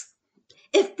 Service.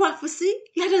 If prophecy,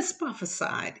 let us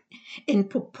prophesy in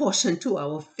proportion to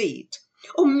our faith.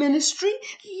 Or ministry,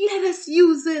 let us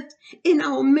use it in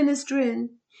our ministering.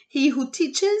 He who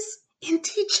teaches, in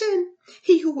teaching.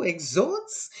 He who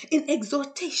exhorts, in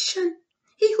exhortation.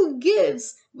 He who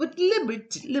gives with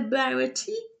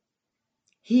liberality.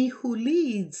 He who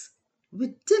leads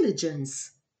with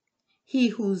diligence. He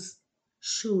who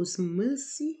shows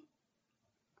mercy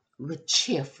with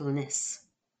cheerfulness.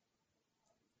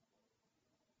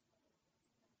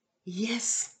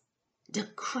 Yes, the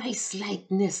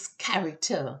Christ-likeness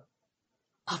character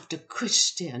of the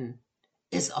Christian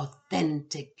is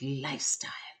authentic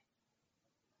lifestyle.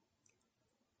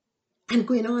 And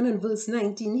going on in verse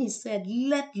 19, he said,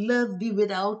 let love be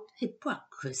without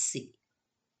hypocrisy.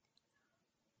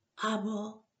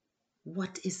 Abhor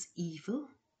what is evil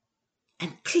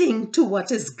and cling to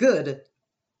what is good.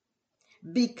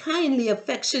 Be kindly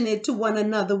affectionate to one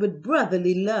another with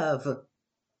brotherly love,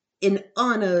 in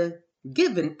honor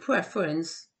giving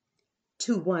preference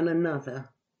to one another.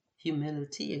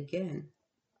 Humility again.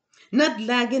 Not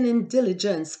lagging in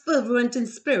diligence, fervent in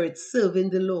spirit,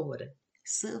 serving the Lord.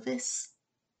 Service.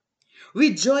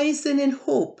 Rejoicing in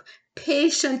hope,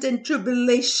 patient in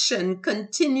tribulation,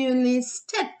 continually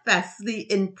steadfastly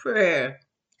in prayer.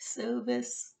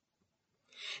 Service.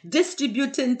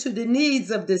 Distributing to the needs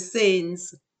of the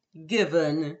saints,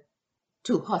 given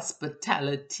to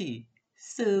hospitality.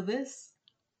 Service.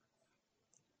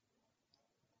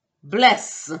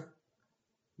 Bless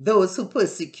those who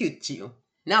persecute you.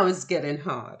 Now it's getting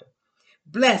hard.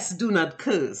 Bless, do not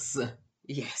curse.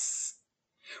 Yes.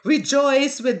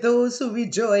 Rejoice with those who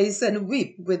rejoice and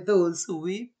weep with those who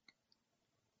weep.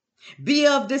 Be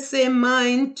of the same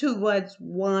mind towards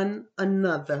one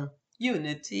another.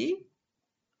 Unity.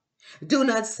 Do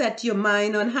not set your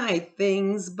mind on high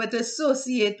things, but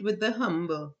associate with the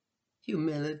humble.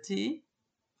 Humility.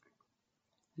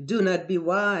 Do not be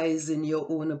wise in your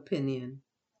own opinion.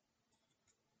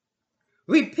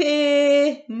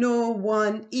 Repay no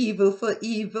one evil for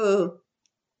evil.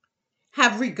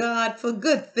 Have regard for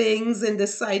good things in the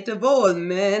sight of all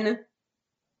men,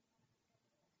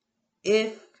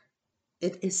 if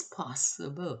it is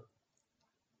possible.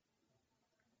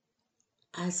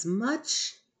 As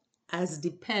much as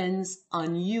depends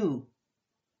on you,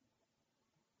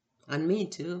 on me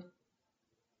too,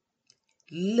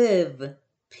 live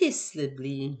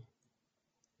peaceably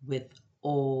with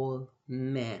all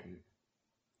men.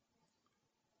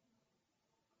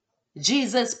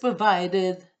 Jesus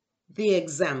provided the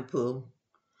example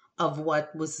of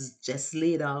what was just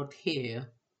laid out here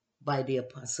by the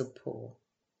Apostle Paul.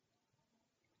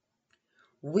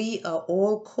 We are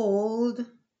all called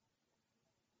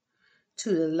to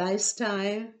the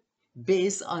lifestyle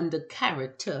based on the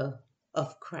character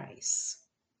of Christ.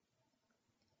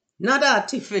 Not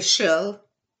artificial,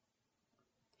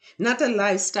 not a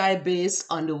lifestyle based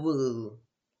on the world,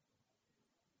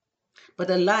 but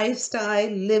a lifestyle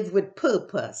lived with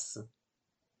purpose,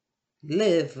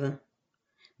 live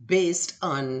based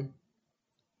on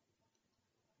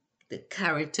the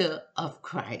character of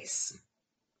Christ,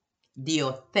 the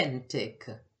authentic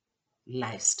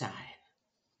lifestyle.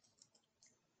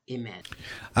 Amen.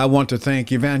 I want to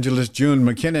thank Evangelist June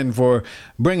McKinnon for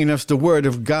bringing us the Word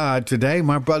of God today.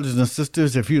 My brothers and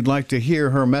sisters, if you'd like to hear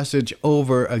her message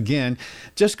over again,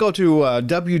 just go to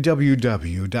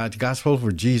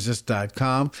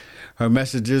www.gospelforjesus.com. Her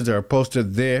messages are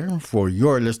posted there for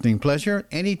your listening pleasure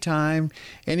anytime,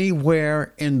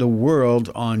 anywhere in the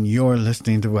world on your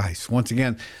listening device. Once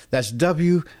again, that's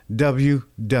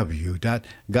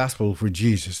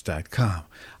www.gospelforjesus.com.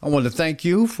 I want to thank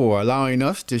you for allowing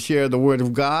us to share the Word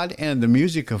of God and the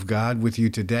music of God with you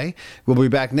today. We'll be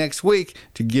back next week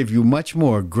to give you much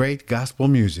more great gospel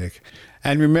music.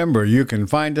 And remember, you can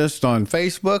find us on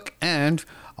Facebook and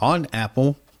on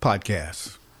Apple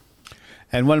Podcasts.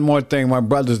 And one more thing, my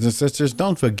brothers and sisters,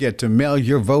 don't forget to mail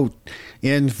your vote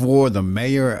in for the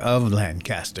mayor of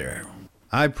Lancaster.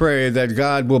 I pray that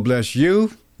God will bless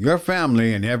you, your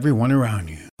family, and everyone around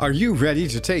you. Are you ready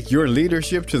to take your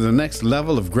leadership to the next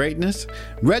level of greatness?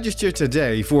 Register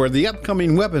today for the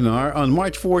upcoming webinar on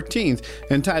March 14th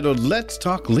entitled Let's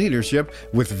Talk Leadership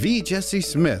with V. Jesse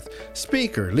Smith,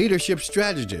 speaker, leadership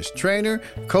strategist, trainer,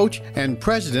 coach, and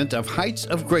president of Heights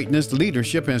of Greatness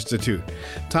Leadership Institute.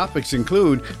 Topics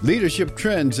include leadership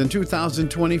trends in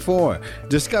 2024,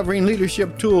 discovering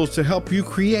leadership tools to help you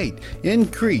create,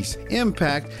 increase,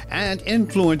 impact, and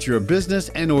influence your business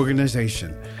and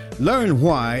organization. Learn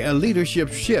why a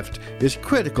leadership shift is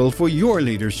critical for your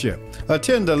leadership.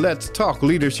 Attend the Let's Talk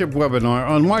Leadership webinar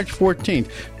on March 14th.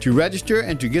 To register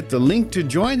and to get the link to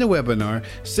join the webinar,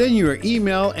 send your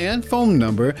email and phone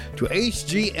number to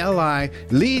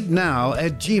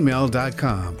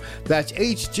hglileadnow@gmail.com. That's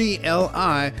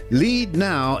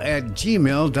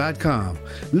hglileadnow@gmail.com.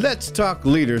 Let's Talk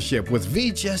Leadership with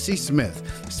V. Jesse Smith,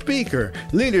 speaker,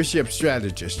 leadership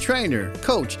strategist, trainer,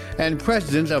 coach, and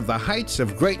president of the Heights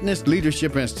of Greatness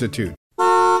Leadership Institute.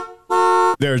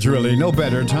 There's really no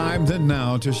better time than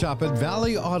now to shop at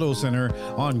Valley Auto Center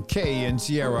on K and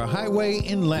Sierra Highway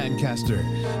in Lancaster.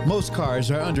 Most cars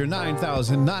are under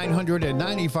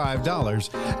 $9,995,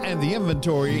 and the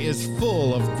inventory is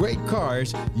full of great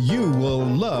cars you will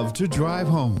love to drive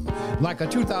home, like a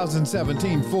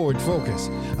 2017 Ford Focus,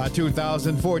 a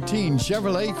 2014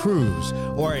 Chevrolet Cruze,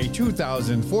 or a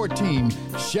 2014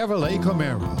 Chevrolet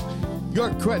Camaro. Your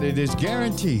credit is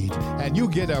guaranteed, and you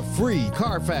get a free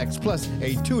Carfax plus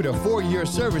a 2 to 4 year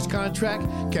service contract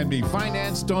can be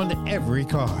financed on every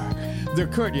car. The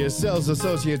courteous sales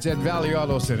associates at Valley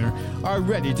Auto Center are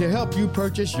ready to help you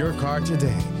purchase your car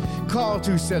today. Call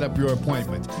to set up your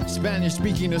appointment.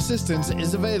 Spanish-speaking assistance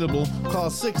is available. Call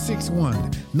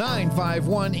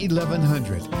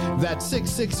 661-951-1100. That's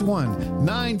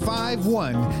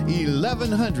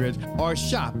 661-951-1100, or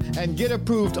shop and get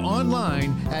approved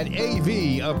online at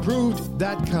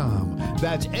avapproved.com.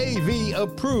 That's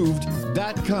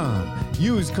avapproved.com.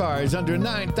 Used cars under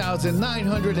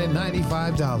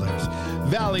 $9,995.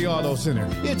 Valley Auto Center.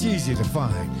 It's easy to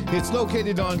find. It's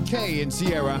located on K and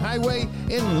Sierra Highway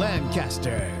in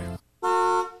Lancaster.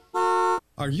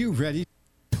 Are you ready?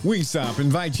 Wingstop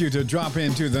invites you to drop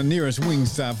into the nearest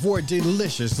Wingstop for a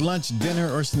delicious lunch,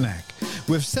 dinner, or snack.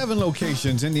 With 7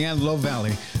 locations in the Antelope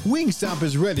Valley, Wingstop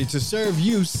is ready to serve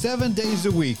you 7 days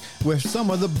a week with some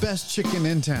of the best chicken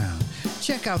in town.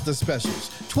 Check out the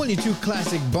specials: 22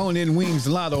 classic bone-in wings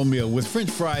lotto meal with french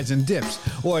fries and dips,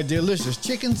 or a delicious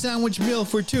chicken sandwich meal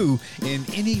for 2 in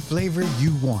any flavor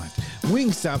you want.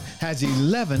 Wingstop has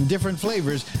 11 different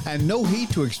flavors, and no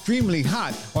heat to extremely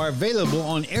hot are available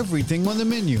on everything on the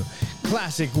menu.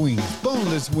 Classic wings,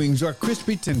 boneless wings, or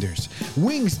crispy tenders.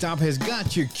 Wingstop has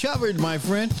got you covered, my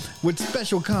friend, with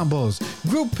special combos,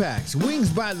 group packs, wings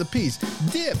by the piece,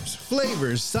 dips,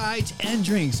 flavors, sides, and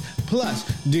drinks, plus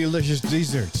delicious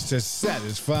desserts to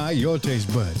satisfy your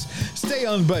taste buds. Stay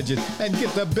on budget and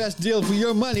get the best deal for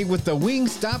your money with the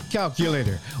Wingstop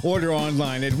calculator. Order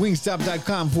online at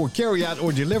wingstop.com for carryout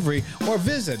or delivery, or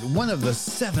visit one of the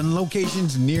 7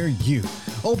 locations near you.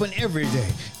 Open every day.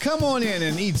 Come on in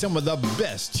and eat some of the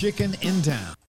best chicken in town.